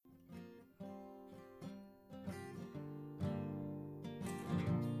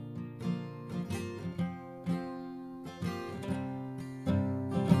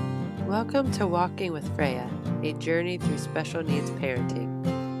Welcome to Walking with Freya, a journey through special needs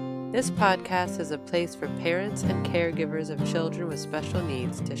parenting. This podcast is a place for parents and caregivers of children with special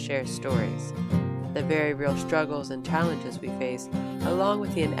needs to share stories, the very real struggles and challenges we face, along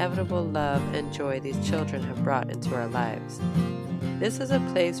with the inevitable love and joy these children have brought into our lives. This is a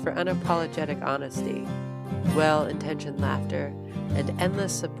place for unapologetic honesty, well-intentioned laughter, and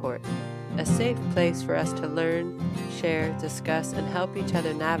endless support. A safe place for us to learn, share, discuss, and help each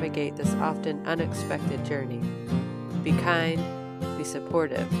other navigate this often unexpected journey. Be kind, be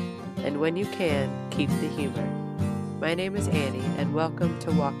supportive, and when you can, keep the humor. My name is Annie, and welcome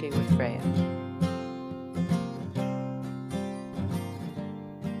to Walking with Freya.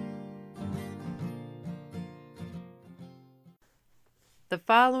 The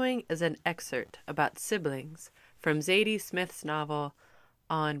following is an excerpt about siblings from Zadie Smith's novel,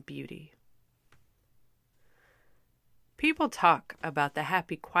 On Beauty. People talk about the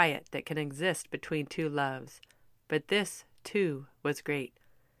happy quiet that can exist between two loves, but this, too, was great.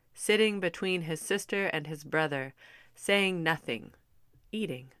 Sitting between his sister and his brother, saying nothing,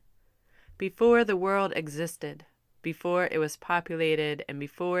 eating. Before the world existed, before it was populated, and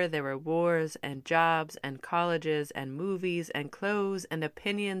before there were wars and jobs and colleges and movies and clothes and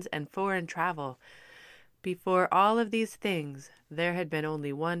opinions and foreign travel, before all of these things, there had been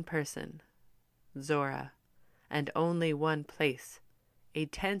only one person, Zora. And only one place, a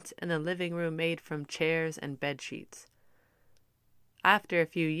tent in the living room made from chairs and bed sheets. After a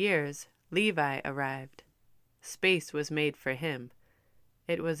few years, Levi arrived. Space was made for him.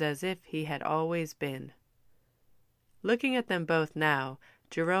 It was as if he had always been. Looking at them both now,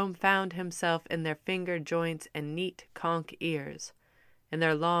 Jerome found himself in their finger joints and neat conch ears, in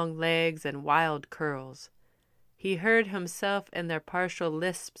their long legs and wild curls. He heard himself in their partial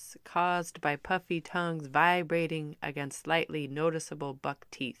lisps caused by puffy tongues vibrating against slightly noticeable buck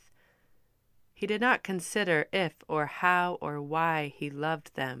teeth. He did not consider if or how or why he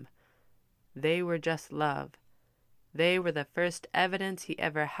loved them. They were just love. They were the first evidence he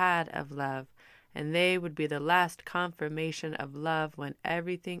ever had of love, and they would be the last confirmation of love when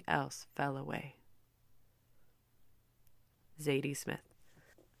everything else fell away. Zadie Smith.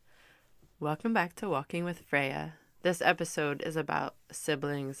 Welcome back to Walking with Freya. This episode is about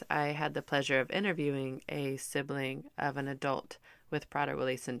siblings. I had the pleasure of interviewing a sibling of an adult with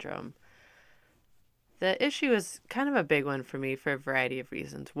Prader-Willi syndrome. The issue is kind of a big one for me for a variety of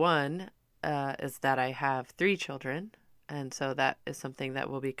reasons. One is that I have 3 children, and so that is something that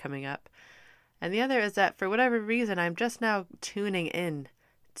will be coming up. And the other is that for whatever reason, I'm just now tuning in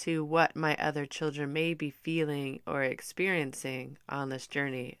to what my other children may be feeling or experiencing on this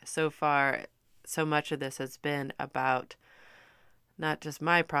journey. So far, so much of this has been about not just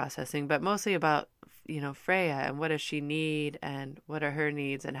my processing, but mostly about, Freya and what does she need and what are her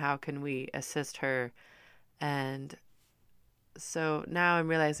needs and how can we assist her. And so now I'm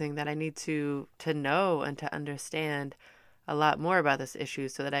realizing that I need to know and to understand a lot more about this issue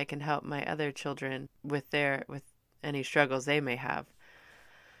so that I can help my other children with any struggles they may have.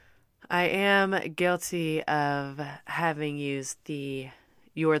 I am guilty of having used the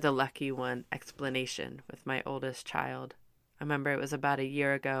 "you're the lucky one" explanation with my oldest child. I remember it was about a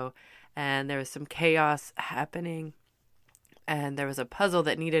year ago, and there was some chaos happening, and there was a puzzle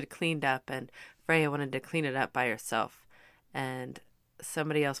that needed cleaned up, and Freya wanted to clean it up by herself, and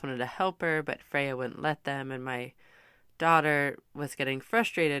somebody else wanted to help her, but Freya wouldn't let them, and my daughter was getting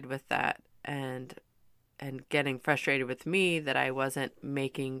frustrated with that, and getting frustrated with me that I wasn't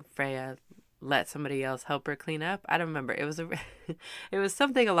making Freya let somebody else help her clean up. I don't remember. It was it was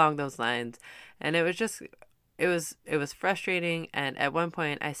something along those lines, and it was frustrating. And at one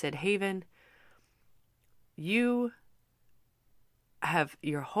point, I said, "Haven, you have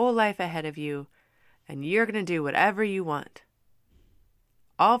your whole life ahead of you, and you're gonna do whatever you want.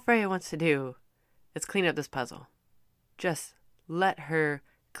 All Freya wants to do is clean up this puzzle. Just let her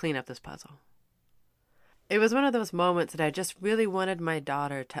clean up this puzzle." It was one of those moments that I just really wanted my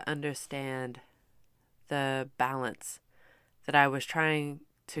daughter to understand the balance that I was trying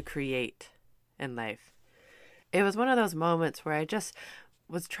to create in life. It was one of those moments where I just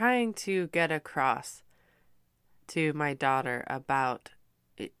was trying to get across to my daughter about,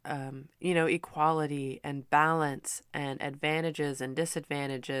 equality and balance and advantages and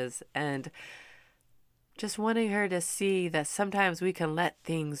disadvantages, and just wanting her to see that sometimes we can let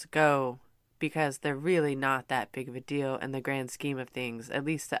things go because they're really not that big of a deal in the grand scheme of things, at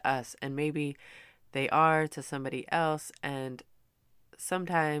least to us, and maybe they are to somebody else, and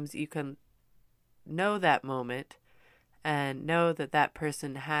sometimes you can know that moment and know that that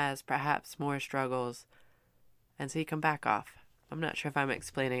person has perhaps more struggles, and so you can back off. I'm not sure if I'm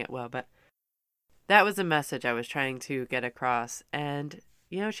explaining it well, but that was a message I was trying to get across. And,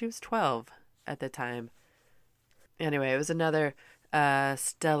 she was 12 at the time. Anyway, it was another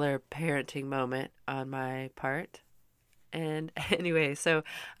stellar parenting moment on my part. And anyway, so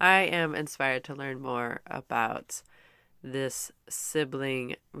I am inspired to learn more about this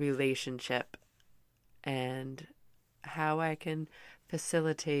sibling relationship and how I can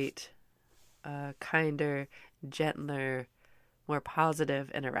facilitate kinder, gentler, more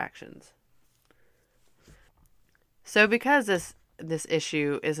positive interactions. So because this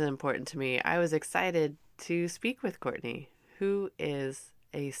issue is important to me, I was excited to speak with Courtney, who is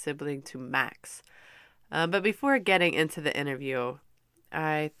a sibling to Max. But before getting into the interview,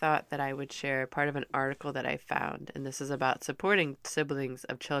 I thought that I would share part of an article that I found, and this is about supporting siblings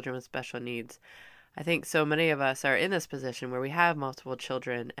of children with special needs. I think so many of us are in this position where we have multiple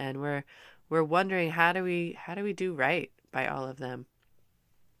children, and we're wondering how do we do right by all of them.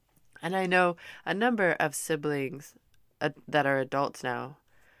 And I know a number of siblings that are adults now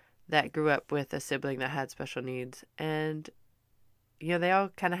that grew up with a sibling that had special needs, and they all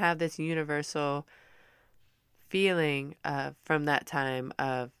kind of have this universal feeling from that time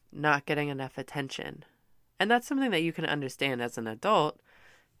of not getting enough attention. And that's something that you can understand as an adult,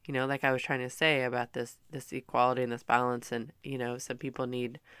 like I was trying to say about this equality and this balance. And, some people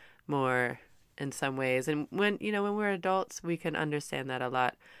need more in some ways. And when we're adults, we can understand that a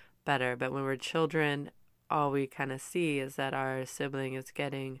lot better. But when we're children, all we kind of see is that our sibling is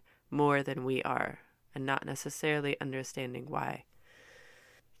getting more than we are and not necessarily understanding why.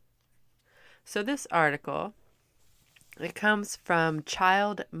 So this article, it comes from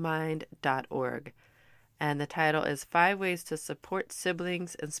childmind.org, and the title is 5 Ways to Support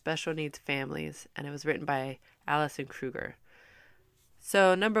Siblings and Special Needs Families, and it was written by Allison Kruger.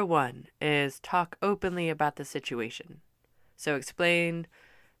 So number 1 is talk openly about the situation. So explain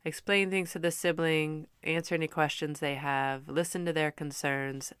things to the sibling, answer any questions they have, listen to their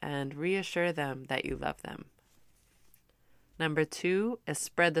concerns, and reassure them that you love them. Number 2 is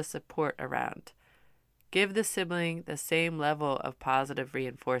spread the support around. Give the sibling the same level of positive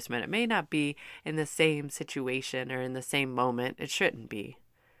reinforcement. It may not be in the same situation or in the same moment. It shouldn't be.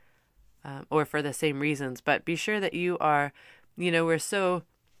 Or for the same reasons. But be sure that you are, we're so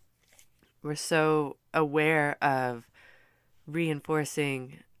aware of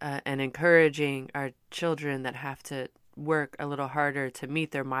reinforcing and encouraging our children that have to work a little harder to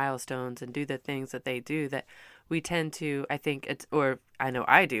meet their milestones and do the things that they do, that we tend to, I know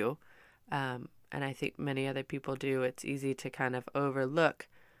I do, and I think many other people do, it's easy to kind of overlook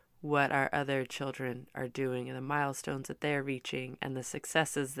what our other children are doing and the milestones that they're reaching and the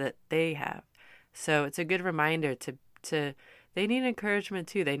successes that they have. So it's a good reminder to they need encouragement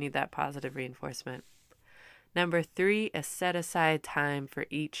too. They need that positive reinforcement. Number 3 is set aside time for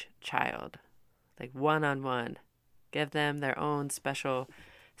each child, like one-on-one. Give them their own special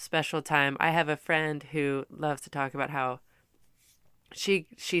time. I have a friend who loves to talk about how she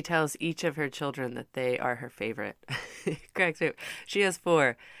tells each of her children that they are her favorite. Correct. She has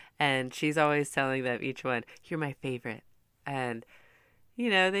 4, and she's always telling them, each one, "You're my favorite." And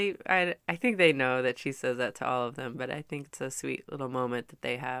I think they know that she says that to all of them, but I think it's a sweet little moment that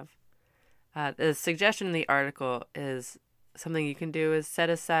they have. The suggestion in the article is something you can do is set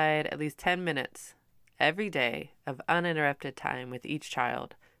aside at least 10 minutes every day of uninterrupted time with each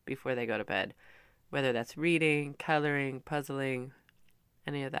child before they go to bed, whether that's reading, coloring, puzzling,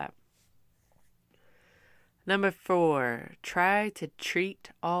 any of that. Number 4, try to treat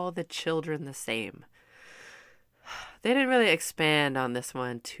all the children the same. They didn't really expand on this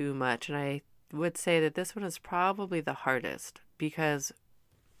one too much, and I would say that this one is probably the hardest because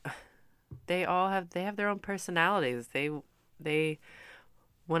they have their own personalities. They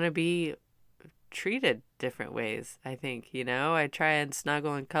want to be treated different ways, I think. I try and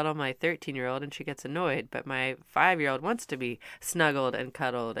snuggle and cuddle my 13-year-old and she gets annoyed, but my 5-year-old wants to be snuggled and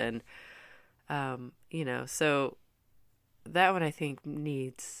cuddled, and so that one I think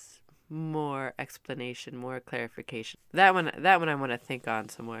needs more explanation, more clarification. That one I want to think on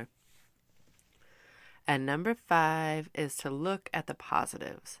some more. And number 5 is to look at the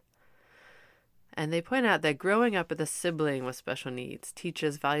positives. And they point out that growing up with a sibling with special needs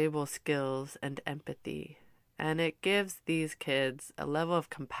teaches valuable skills and empathy. And it gives these kids a level of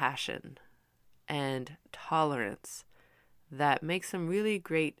compassion and tolerance that makes them really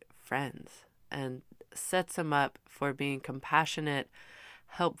great friends and sets them up for being compassionate,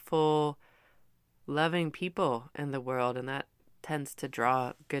 helpful, loving people in the world. And that tends to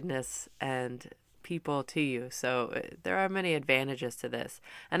draw goodness and people to you. So there are many advantages to this.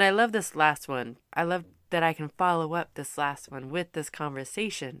 And I love this last one. I love that I can follow up this last one with this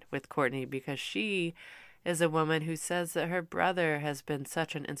conversation with Courtney, because she is a woman who says that her brother has been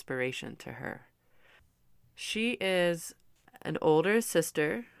such an inspiration to her. She is an older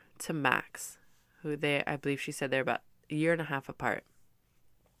sister to Max, who I believe she said they're about a year and a half apart.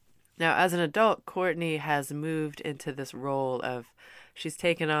 Now, as an adult, Courtney has moved into this role of, she's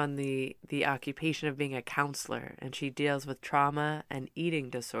taken on the occupation of being a counselor, and she deals with trauma and eating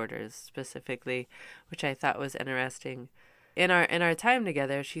disorders specifically, which I thought was interesting. In our time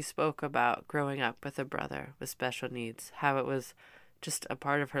together, she spoke about growing up with a brother with special needs, how it was just a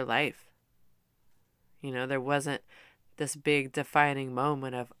part of her life. You know, there wasn't this big defining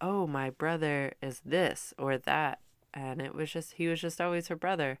moment of, oh, my brother is this or that, and it was just, he was just always her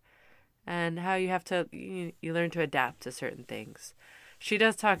brother. And how you have to, you learn to adapt to certain things. She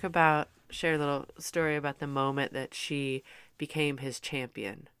does share a little story about the moment that she became his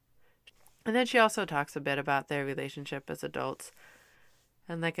champion. And then she also talks a bit about their relationship as adults.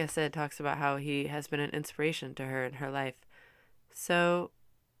 And like I said, talks about how he has been an inspiration to her in her life. So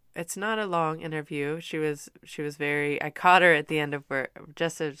it's not a long interview. She was very, I caught her at the end of work,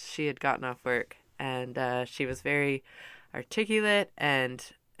 just as she had gotten off work. And she was very articulate and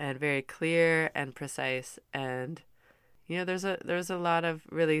very clear and precise, and there's a lot of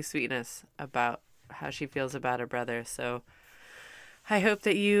really sweetness about how she feels about her brother. So I hope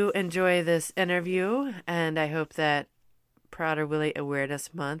that you enjoy this interview, and I hope that Prader-Willi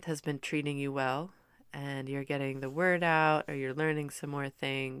Awareness Month has been treating you well, and you're getting the word out, or you're learning some more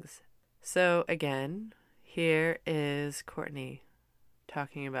things. So again, here is Courtney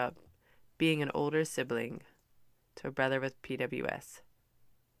talking about being an older sibling to a brother with PWS.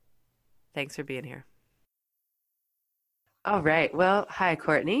 Thanks for being here. All right. Well, hi,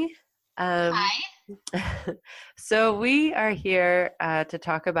 Courtney. Hi. So we are here to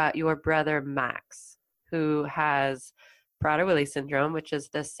talk about your brother, Max, who has Prader-Willi syndrome, which is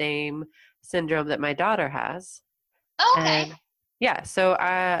the same syndrome that my daughter has. Oh, okay. And yeah, so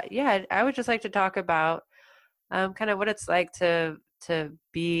I would just like to talk about kind of what it's like to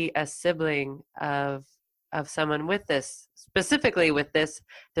be a sibling of someone with this, specifically with this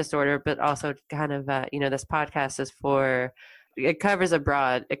disorder, but also kind of this podcast is for, it covers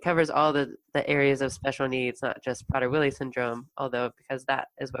all the areas of special needs, not just Prader-Willi syndrome, although because that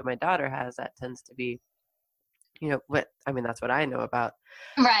is what my daughter has, that tends to be that's what I know about.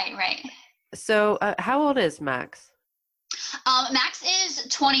 Right, right. So how old is Max? Max is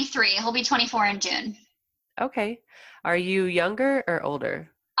 23. He'll be 24 in June. Okay. Are you younger or older?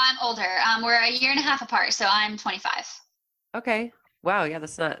 I'm older. We're a year and a half apart, so I'm 25. Okay. Wow, yeah,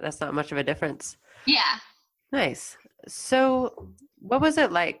 that's not much of a difference. Yeah. Nice. So, what was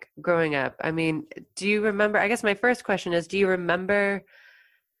it like growing up? I mean, do you remember? I guess my first question is, do you remember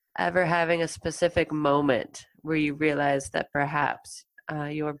ever having a specific moment where you realized that perhaps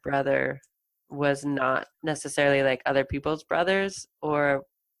your brother was not necessarily like other people's brothers, or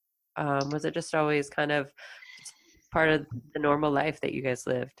was it just always kind of part of the normal life that you guys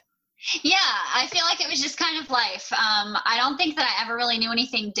lived? Yeah, I feel like it was just kind of life. I don't think that I ever really knew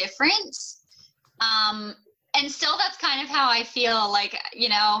anything different. And still that's kind of how I feel, like,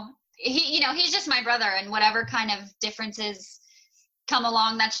 he's just my brother, and whatever kind of differences come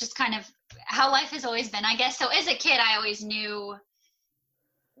along, that's just kind of how life has always been, I guess. So as a kid, I always knew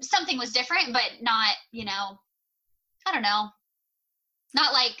something was different, but not, I don't know,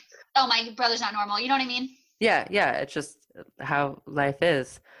 not like, oh, my brother's not normal. You know what I mean? Yeah, it's just how life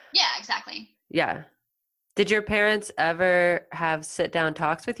is. Yeah, exactly. Yeah. Did your parents ever have sit-down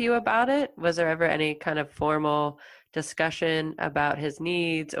talks with you about it? Was there ever any kind of formal discussion about his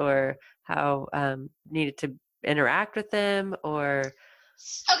needs, or how needed to interact with them, or?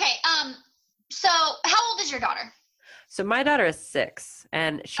 Okay. So how old is your daughter? So my daughter is 6,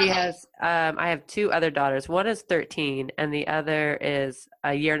 and she Okay. has, I have 2 other daughters. One is 13, and the other is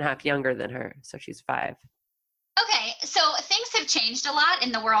a year and a half younger than her. So she's 5. Okay, so things have changed a lot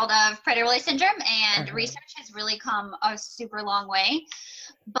in the world of Prader-Willi syndrome, and Uh-huh. research has really come a super long way.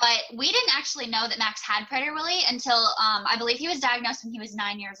 But we didn't actually know that Max had Prader-Willi until I believe he was diagnosed when he was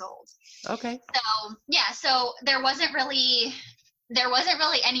 9 years old. Okay. So yeah, so there wasn't really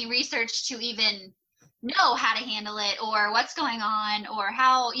any research to even know how to handle it, or what's going on, or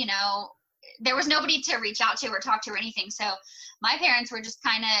how, there was nobody to reach out to or talk to or anything. So my parents were just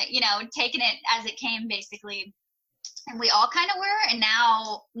kind of, taking it as it came, basically. And we all kind of were. And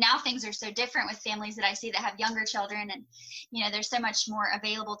now things are so different with families that I see that have younger children, and there's so much more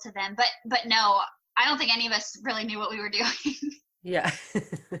available to them. But no, I don't think any of us really knew what we were doing. Yeah.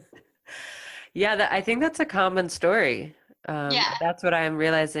 Yeah, I think that's a common story. Yeah, That's what I'm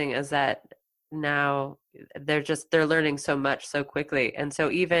realizing is that now they're learning so much so quickly. And so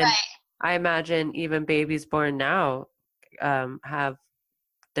even right. I imagine even babies born now have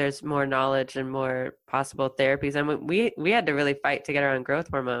there's more knowledge and more possible therapies. And we had to really fight to get our own growth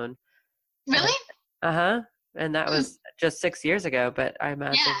hormone. And Really? uh-huh. And that Hmm. was just 6 years ago, but I Yeah,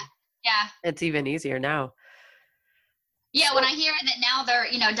 imagine yeah. it's even easier now. Yeah, when So I hear that now they're,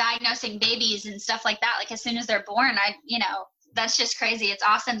 diagnosing babies and stuff like that, like as soon as they're born, that's just crazy. It's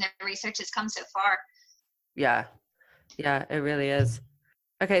awesome that the research has come so far. yeah, yeah, it really is.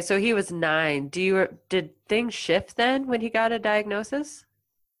 Okay, so he was 9. Did things shift then when he got a diagnosis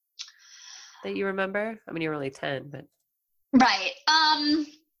that you remember? I mean, you were only 10, but Right.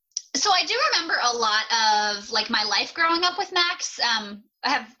 So I do remember a lot of like my life growing up with Max. I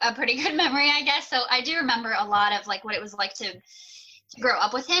have a pretty good memory, I guess. So I do remember a lot of like what it was like to grow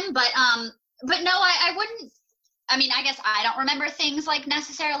up with him. But no, I wouldn't. I mean, I guess I don't remember things like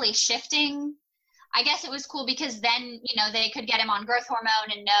necessarily shifting. I guess it was cool because then, they could get him on growth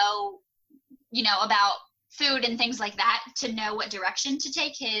hormone and know, about food and things like that to know what direction to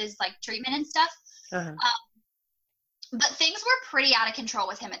take his like treatment and stuff. uh-huh. But things were pretty out of control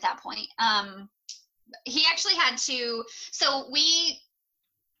with him at that point. He actually had to. So I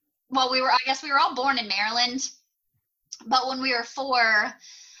guess we were all born in Maryland, but when we were 4,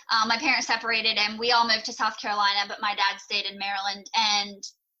 my parents separated and we all moved to South Carolina, but my dad stayed in Maryland. And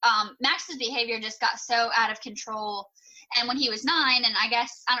Max's behavior just got so out of control. And when he was 9, and I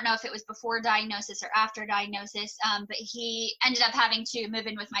guess, I don't know if it was before diagnosis or after diagnosis, but he ended up having to move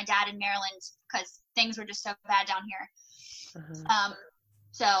in with my dad in Maryland because things were just so bad down here. Uh-huh.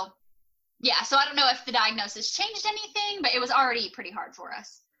 So yeah, so I don't know if the diagnosis changed anything, but it was already pretty hard for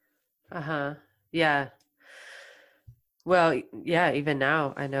us. Uh-huh. Yeah. Well, yeah, even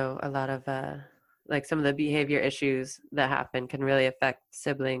now I know a lot of like some of the behavior issues that happen can really affect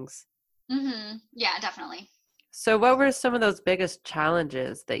siblings. Yeah, definitely. So what were some of those biggest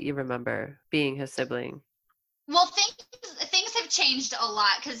challenges that you remember being his sibling? Well, things have changed a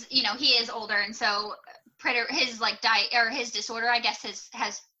lot because he is older, and so his like diet or his disorder, I guess,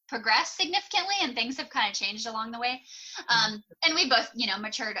 has progressed significantly, and things have kind of changed along the way. And we both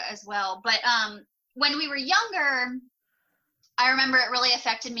matured as well. But when we were younger, I remember it really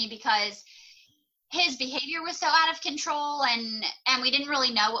affected me because his behavior was so out of control, and we didn't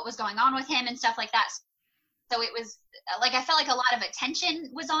really know what was going on with him and stuff like that. So it was like I felt like a lot of attention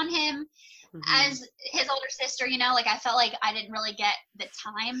was on him Mm-hmm. as his older sister, like I felt like I didn't really get the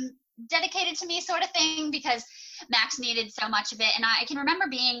time dedicated to me sort of thing because Max needed so much of it. And I can remember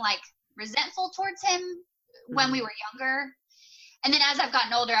being like resentful towards him when we Mm-hmm. were younger. And then as I've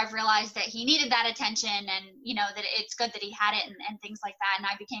gotten older, I've realized that he needed that attention and, that it's good that he had it and things like that. And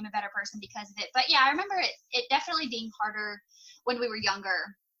I became a better person because of it. But yeah, I remember it definitely being harder when we were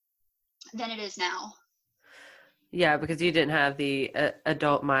younger than it is now. Yeah, because you didn't have the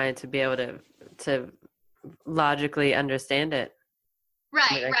adult mind to be able to logically understand it. I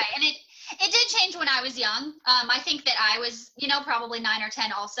Right, mean, right. And it did change when I was young. I think that I was, probably 9 or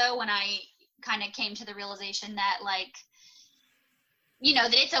 10 also when I kind of came to the realization that like,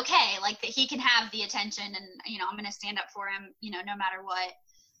 that it's okay, like that he can have the attention and, I'm going to stand up for him, no matter what.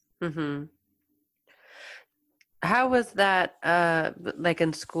 mm-hmm. How was that, like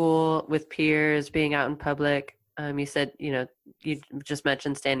in school with peers, being out in public? You said, you just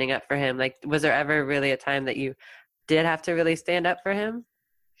mentioned standing up for him. Like, was there ever really a time that you did have to really stand up for him?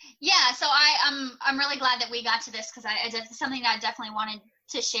 Yeah, so I'm really glad that we got to this because it's something that I definitely wanted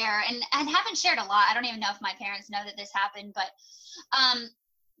to share and haven't shared a lot. I don't even know if my parents know that this happened, but um,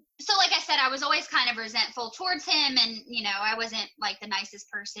 so like I said, I was always kind of resentful towards him, and I wasn't like the nicest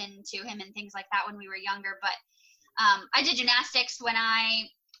person to him and things like that when we were younger. But I did gymnastics when I,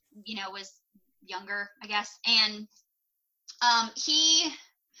 was younger, I guess, and he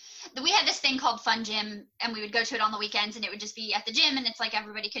we had this thing called Fun Gym, and we would go to it on the weekends, and it would just be at the gym, and it's like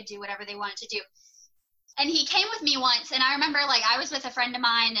everybody could do whatever they wanted to do. And he came with me once, and I remember like I was with a friend of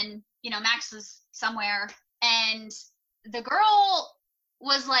mine, and Max was somewhere, and the girl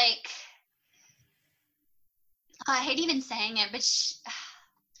was like, I hate even saying it, but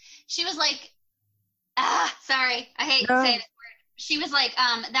she was like, sorry, I hate saying No. this word. She was like,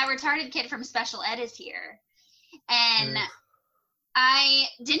 that retarded kid from special ed is here, and Ugh. I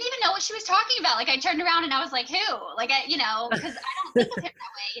didn't even know what she was talking about. Like I turned around and I was like, who? Like because I don't think of him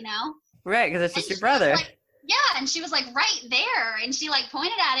that way. Right, because it's And just your she was brother. like, yeah, and she was like right there, and she like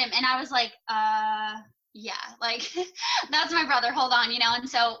pointed at him, and I was like, yeah, like that's my brother, hold on, and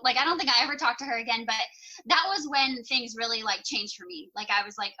so like I don't think I ever talked to her again, but that was when things really like changed for me. Like I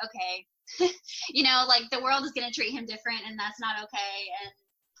was like, okay, like the world is going to treat him different and that's not okay. And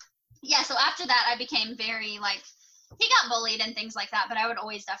yeah, so after that I became very like, he got bullied and things like that, but I would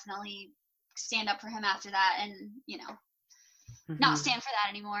always definitely stand up for him after that, and not Hmm. stand for that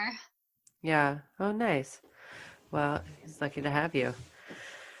anymore. Yeah. Oh, nice. Well, he's lucky to have you.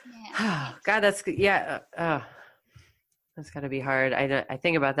 Yeah, thanks. God, that's yeah. That's got to be hard. I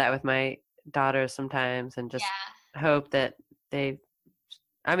think about that with my daughters sometimes, and just Yeah. hope that they.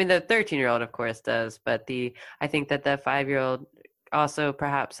 I mean, the 13-year-old, of course, does, but I think that the 5-year-old also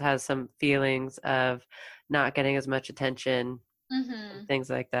perhaps has some feelings of not getting as much attention and Mhm. things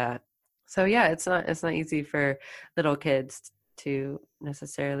like that. So yeah, it's not easy for little kids to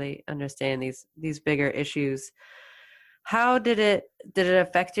necessarily understand these bigger issues. How did it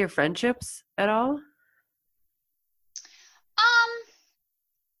affect your friendships at all? Um,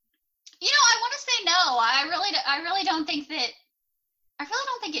 I want to say no. I really don't think that. I really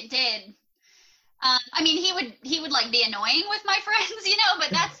don't think it did. I mean, he would like be annoying with my friends,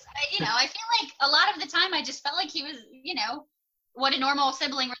 but I feel like a lot of the time I just felt like he was, what a normal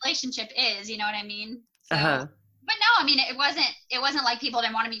sibling relationship is, you know what I mean? So, Uh-huh. but no, I mean, it wasn't like people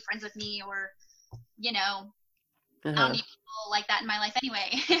didn't want to be friends with me, or, you know, I don't Uh-huh. need people like that in my life anyway,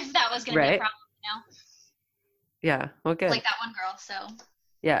 if that was going to be a Right? problem, Yeah. Well, good. like that one girl. So,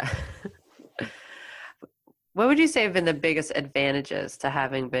 Yeah. What would you say have been the biggest advantages to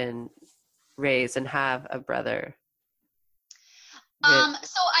having been raised and have a brother with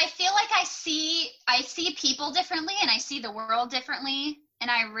so I feel like I see people differently and I see the world differently,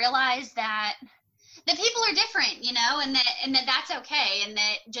 and I realize that people are different, and that that's okay, and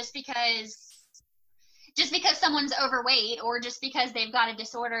that just because someone's overweight, or just because they've got a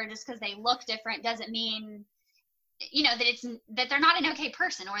disorder, just because they look different, doesn't mean that they're not an okay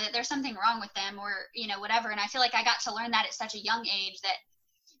person, or that there's something wrong with them, or whatever. And I feel like I got to learn that at such a young age that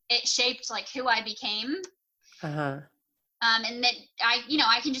it shaped like who I became. uh-huh. And that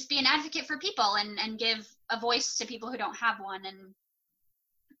I can just be an advocate for people, and give a voice to people who don't have one. And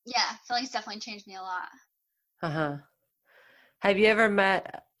yeah, I feel like it's definitely changed me a lot. Uh-huh. Have you ever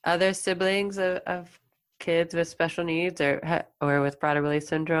met other siblings of kids with special needs or with Prader-Willi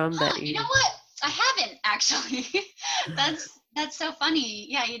syndrome that You know you what? I haven't actually. That's so funny.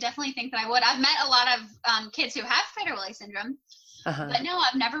 Yeah, you definitely think that I would. I've met a lot of kids who have Prader-Willi syndrome, uh-huh. but no,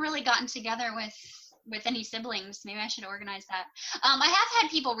 I've never really gotten together with any siblings. Maybe I should organize that. I have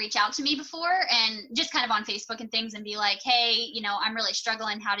had people reach out to me before, and just kind of on Facebook and things, and be like, "Hey, I'm really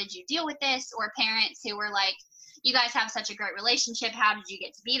struggling. How did you deal with this?" Or parents who were like, "You guys have such a great relationship. How did you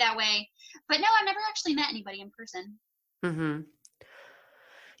get to be that way?" But no, I've never actually met anybody in person. Mm-hmm.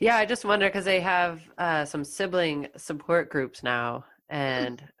 Yeah, I just wonder because they have some sibling support groups now. Hmm.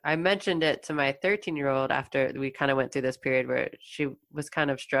 And I mentioned it to my 13-year-old after we kind of went through this period where she was kind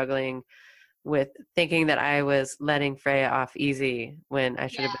of struggling with thinking that I was letting Freya off easy when I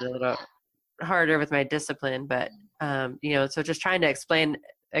should have Yeah. been a little harder with my discipline. But so just trying to explain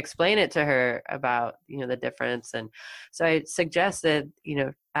it to her about the difference. And so I suggested,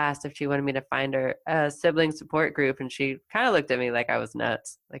 asked if she wanted me to find her a sibling support group, and she kind of looked at me like I was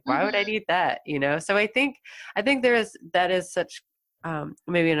nuts, like why would I Hmm. need that. So I think that is such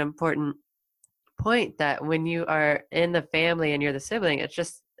maybe an important point, that when you are in the family and you're the sibling,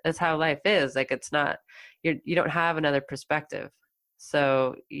 it's how life is. Like it's not, you don't have another perspective,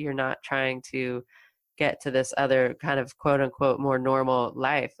 so you're not trying to get to this other kind of quote unquote more normal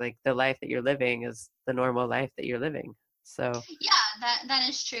life. Like the life that you're living is the normal life that you're living. So Yeah, that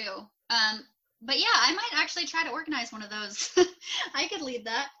is true. But yeah, I might actually try to organize one of those. I could lead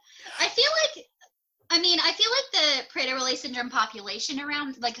that. I feel like, I feel like the Prader-Willi syndrome population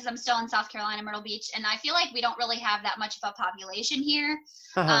around, like, because I'm still in South Carolina, Myrtle Beach, and I feel like we don't really have that much of a population here.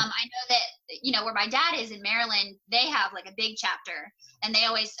 uh-huh. I know that, where my dad is in Maryland, they have like a big chapter, and they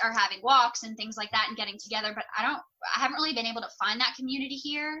always are having walks and things like that and getting together. But I haven't really been able to find that community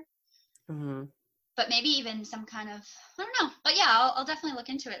here. Hmm. But maybe even some kind of, I don't know. But yeah, I'll definitely look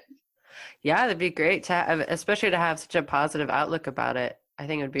into it. Yeah, that'd be great to have, especially to have such a positive outlook about it. I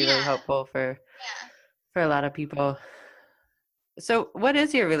think it would be Yeah, really helpful for yeah. a lot of people. So what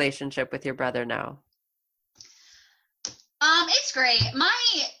is your relationship with your brother now? It's great. My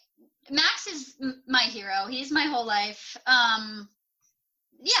Max is my hero. He's my whole life. Yeah,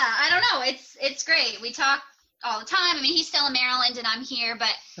 I don't know. It's great. We talk all the time. I mean, he's still in Maryland and I'm here,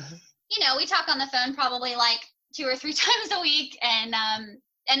 but Uh-huh. we talk on the phone probably like 2 or 3 times a week, and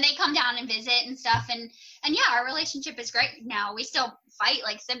and they come down and visit and stuff. And yeah, our relationship is great now. We still fight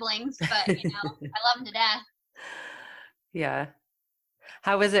like siblings, but I love him to death. Yeah.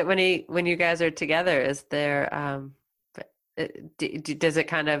 How is it when you guys are together? Is there does it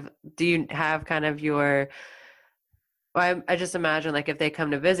kind of do you have kind of your well, I just imagine like if they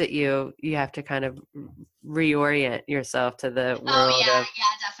come to visit you, you have to kind of reorient yourself to the Oh world yeah, of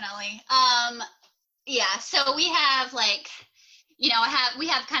yeah, definitely. Yeah, so we have like, we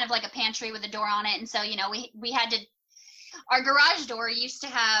have kind of like a pantry with a door on it, and so we had to. Our garage door used to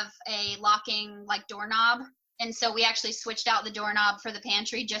have a locking like doorknob, and so we actually switched out the doorknob for the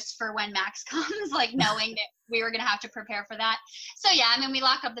pantry just for when Max comes, like knowing that we were gonna have to prepare for that. So yeah, I mean, we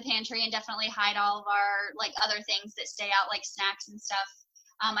lock up the pantry and definitely hide all of our like other things that stay out, like snacks and stuff.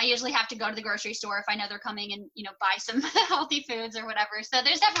 I usually have to go to the grocery store if I know they're coming and buy some healthy foods or whatever. So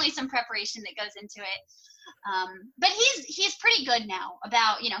there's definitely some preparation that goes into it. But he's pretty good now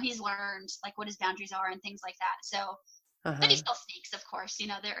about he's learned like what his boundaries are and things like that. So, but he uh-huh. still sneaks, of course.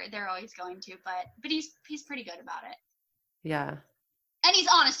 They're always going to, but he's pretty good about it, Yeah. and he's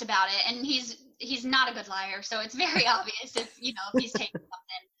honest about it, and he's not a good liar. So it's very obvious if he's taking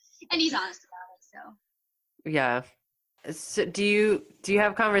something, and he's honest about it. So. Yeah. So do you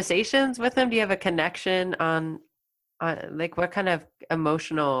have conversations with them? Do you have a connection on like what kind of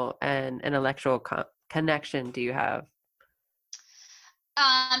emotional and intellectual connection do you have?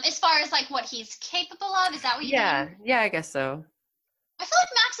 As far as like what he's capable of, is that what you Yeah. mean? Yeah, I guess so. I feel like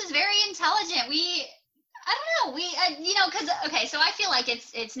Max is very intelligent. I don't know, because okay, so I feel like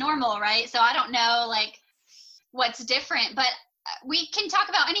it's normal, right? So I don't know like what's different, but we can talk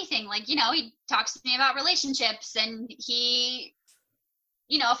about anything. Like he talks to me about relationships, and if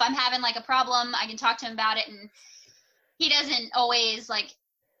I'm having like a problem, I can talk to him about it, and he doesn't always like.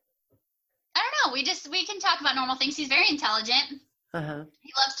 I don't know. We can talk about normal things. He's very intelligent. Uh-huh.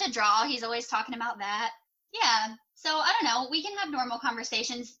 He loves to draw. He's always talking about that. Yeah. So I don't know. We can have normal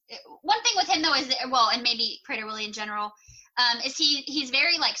conversations. One thing with him though is that, well, and maybe Prater Willie in general, is he's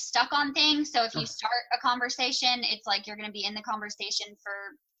very like stuck on things. So if you start a conversation, it's like you're going to be in the conversation for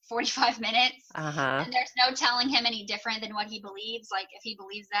 45 minutes, Uh-huh. and there's no telling him any different than what he believes. Like if he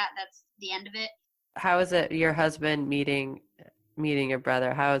believes that, that's the end of it. How is it your husband meeting your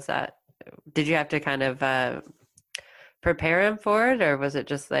brother? How is that? Did you have to kind of prepare him for it, or was it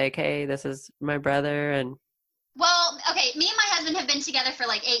just like, hey, this is my brother and Well, okay, me and my husband have been together for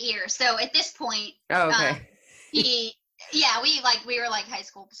like 8 years. So at this point, oh, um, okay. he, yeah, we were like high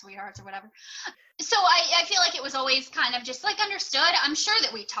school sweethearts or whatever. So I feel like it was always kind of just like understood. I'm sure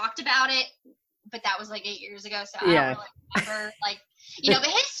that we talked about it, but that was like 8 years ago. So I don't Yeah. really remember like,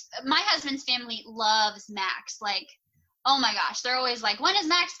 but my husband's family loves Max. Like, oh my gosh, they're always like, when is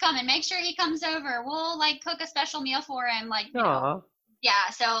Max coming? Make sure he comes over. We'll like cook a special meal for him. Like, Oh, yeah,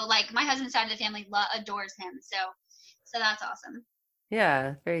 so like my husband's side of the family adores him, so that's awesome.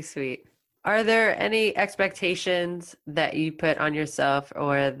 yeah, very sweet. Are there any expectations that you put on yourself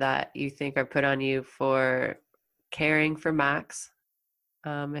or that you think are put on you for caring for Max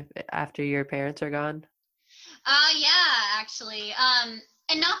after your parents are gone? Yeah, actually, and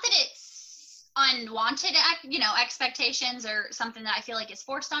not that it's unwanted, expectations or something that I feel like is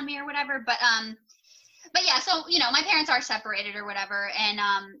forced on me or whatever, but yeah, so my parents are separated or whatever, and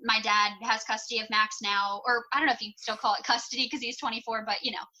my dad has custody of Max now, or I don't know if you still call it custody because he's 24, but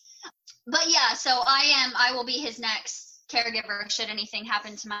yeah, so I will be his next caregiver should anything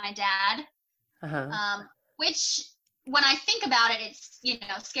happen to my dad. Uh-huh. Which when I think about it, it's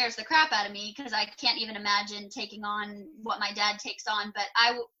scares the crap out of me because I can't even imagine taking on what my dad takes on. But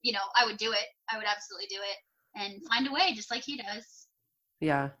I would do it. I would absolutely do it and find a way, just like he does.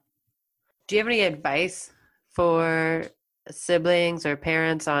 Yeah. Do you have any advice for siblings or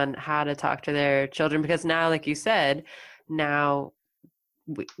parents on how to talk to their children? Because now, like you said, now,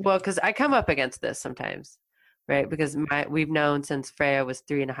 well, because I come up against this sometimes, right? Because we've known since Freya was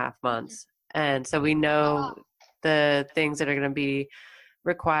 3.5 months. And so we Oh know wow. the things that are going to be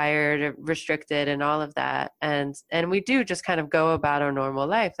required or restricted and all of that. And we do just kind of go about our normal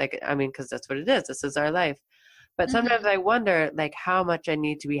life. Like, I mean, because that's what it is. This is our life. But sometimes Mm-hmm. I wonder like how much I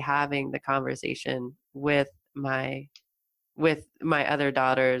need to be having the conversation with my other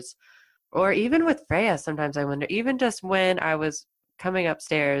daughters or even with Freya. Sometimes I wonder, even just when I was coming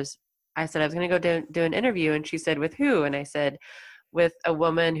upstairs, I said I was going to go do an interview and she said, with who? And I said, with a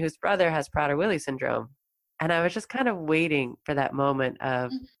woman whose brother has Prader-Willi syndrome. And I was just kind of waiting for that moment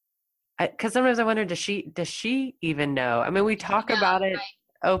of, Mm-hmm. because sometimes I wonder, does she even know? I mean, we talk Yeah. about it Right.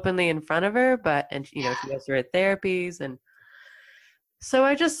 openly in front of her, but, and she Yeah. goes through her therapies. And so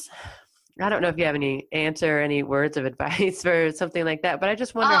I don't know if you have any answer, any words of advice for something like that, but I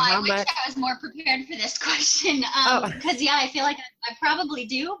just Oh, wonder I how wish much. I was more prepared for this question. Oh, Because yeah, I feel like I probably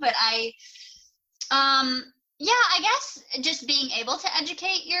do, but um, yeah, I guess just being able to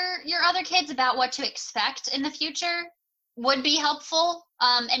educate your other kids about what to expect in the future would be helpful.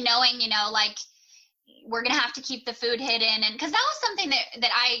 And knowing, like we're gonna have to keep the food hidden, and because that was something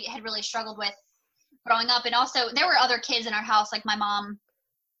that I had really struggled with growing up, and also there were other kids in our house. Like my mom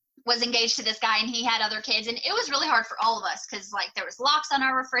was engaged to this guy and he had other kids, and it was really hard for all of us because like there was locks on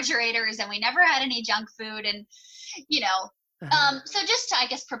our refrigerators and we never had any junk food, and you know so just to, I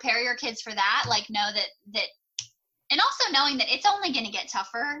guess, prepare your kids for that, like know that and also knowing that it's only going to get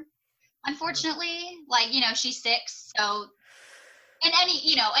tougher, unfortunately. Like she's 6, so and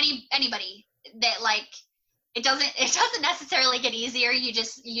anybody that like it doesn't necessarily get easier. You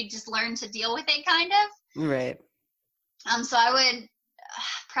just learn to deal with it, kind of. right. So I would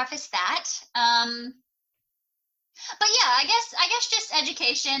preface that. But yeah, I guess just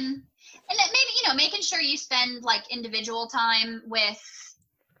education, and that maybe making sure you spend like individual time with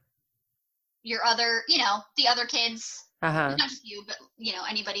your other the other kids, Uh-huh. not just you, but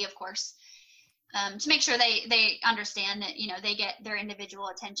anybody, of course, to make sure they understand that they get their individual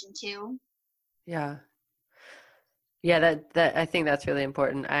attention too. Yeah. Yeah, that I think that's really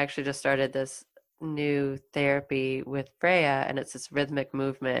important. I actually just started this new therapy with Freya, and it's this rhythmic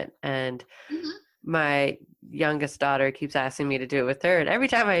movement. And Hmm. my youngest daughter keeps asking me to do it with her, and every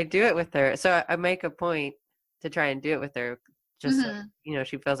time I do it with her, so I make a point to try and do it with her, just so Hmm.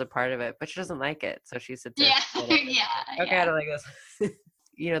 she feels a part of it, but she doesn't like it, so she sits there Yeah. quiet. Yeah. Okay, I Yeah. don't like this.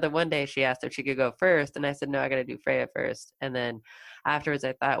 The one day she asked if she could go first, and I said, no, I got to do Freya first. And then afterwards,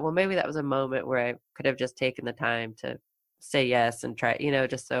 I thought, well, maybe that was a moment where I could have just taken the time to say yes and try,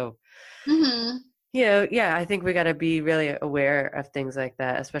 just so, Hmm. yeah, I think we got to be really aware of things like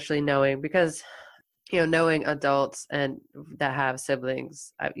that, especially knowing because, knowing adults and that have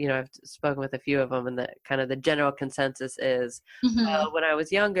siblings, I've spoken with a few of them, and the kind of the general consensus is, Hmm. well, when I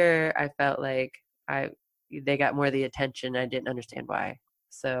was younger, I felt like they got more of the attention. I didn't understand why.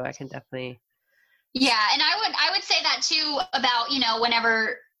 So I can definitely. Yeah, and I would say that too about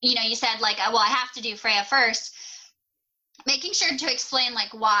whenever you said like, well, I have to do Freya first, making sure to explain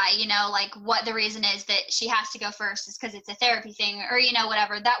like why, like what the reason is that she has to go first is because it's a therapy thing, or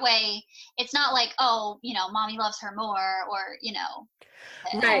whatever. That way it's not like, oh, mommy loves her more, or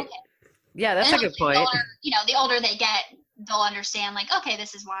Right. okay. Yeah, that's And a good hopefully the point. older the older they get, they'll understand like, okay,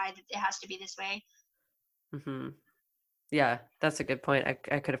 this is why it has to be this way. Hmm. Yeah, that's a good point.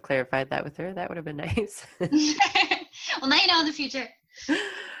 I could have clarified that with her. That would have been nice. Well, now you know in the future.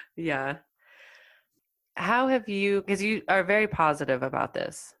 Yeah. How have you, because you are very positive about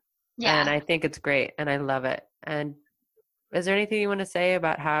this, and Yeah. I think it's great and I love it. And is there anything you want to say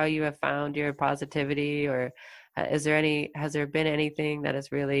about how you have found your positivity, or has there been anything that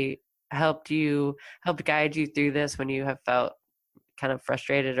has really helped guide you through this when you have felt kind of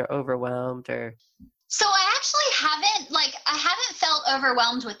frustrated or overwhelmed or? So I haven't felt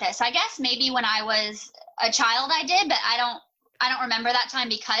overwhelmed with this. I guess maybe when I was a child I did, but I don't remember that time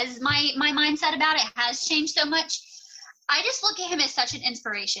because my mindset about it has changed so much. I just look at him as such an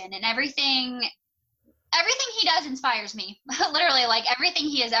inspiration, and everything he does inspires me. Literally, like everything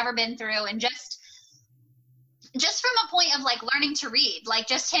he has ever been through, and just from a point of like learning to read, like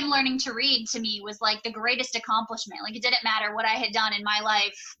just him learning to read to me was like the greatest accomplishment. Like it didn't matter what I had done in my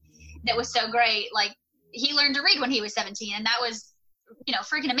life that was so great. Like he learned to read when he was 17, and that was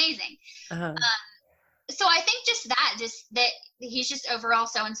freaking amazing. Uh-huh. So I think just that he's just overall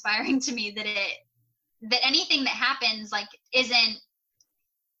so inspiring to me that anything that happens like isn't,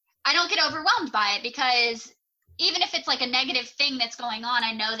 I don't get overwhelmed by it, because even if it's like a negative thing that's going on,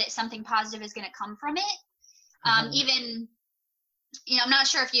 I know that something positive is going to come from it. Uh-huh. Even I'm not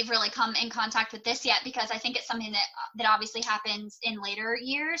sure if you've really come in contact with this yet, because I think it's something that obviously happens in later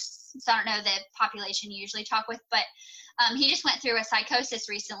years. So I don't know the population you usually talk with, but he just went through a psychosis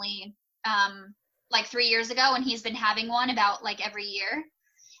recently, like 3 years ago, and he's been having one about like every year,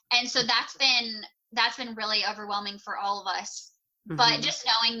 and so that's been really overwhelming for all of us. But Hmm. just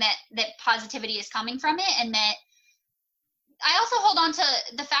knowing that positivity is coming from it, and that I also hold on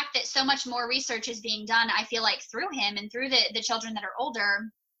to the fact that so much more research is being done, I feel like, through him and through the children that are older.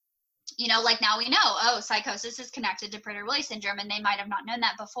 Like now we know, oh, psychosis is connected to Prader-Willi syndrome, and they might have not known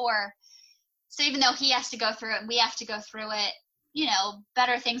that before. So even though he has to go through it and we have to go through it,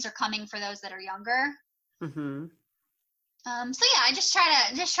 better things are coming for those that are younger. Hmm. So yeah, I just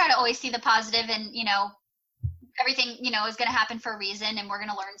try to always see the positive, and everything is going to happen for a reason, and we're going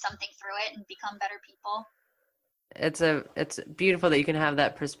to learn something through it and become better people. It's beautiful that you can have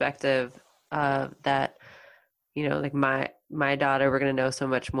that perspective that, you know, like my daughter, we're going to know so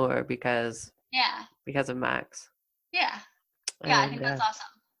much more because Yeah. of Max. Yeah. Yeah, I And think that's awesome.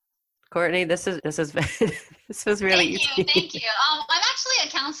 Courtney, this is this was really easy. Thank you. I'm actually a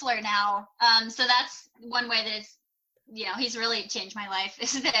counselor now. So that's one way that it's, you know, he's really changed my life,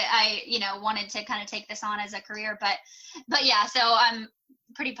 is that I, you know, wanted to kind of take this on as a career, but yeah, so I'm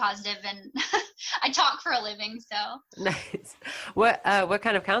pretty positive, and I talk for a living, so. Nice. What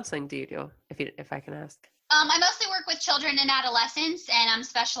kind of counseling do you do, if I can ask? I mostly work with children and adolescents, and I'm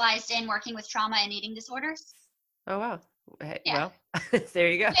specialized in working with trauma and eating disorders. Oh, wow. Hey, Yeah. well, there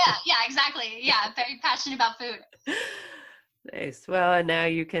you go. Yeah, exactly. Yeah, very passionate about food. Nice. Well, and now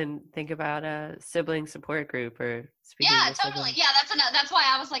you can think about a sibling support group or speaking Yeah, to totally. siblings. Yeah, that's why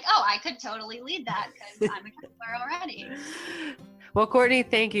I was like, oh, I could totally lead that because I'm a counselor already. Well, Courtney,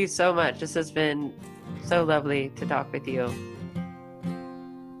 thank you so much. This has been so lovely to talk with you.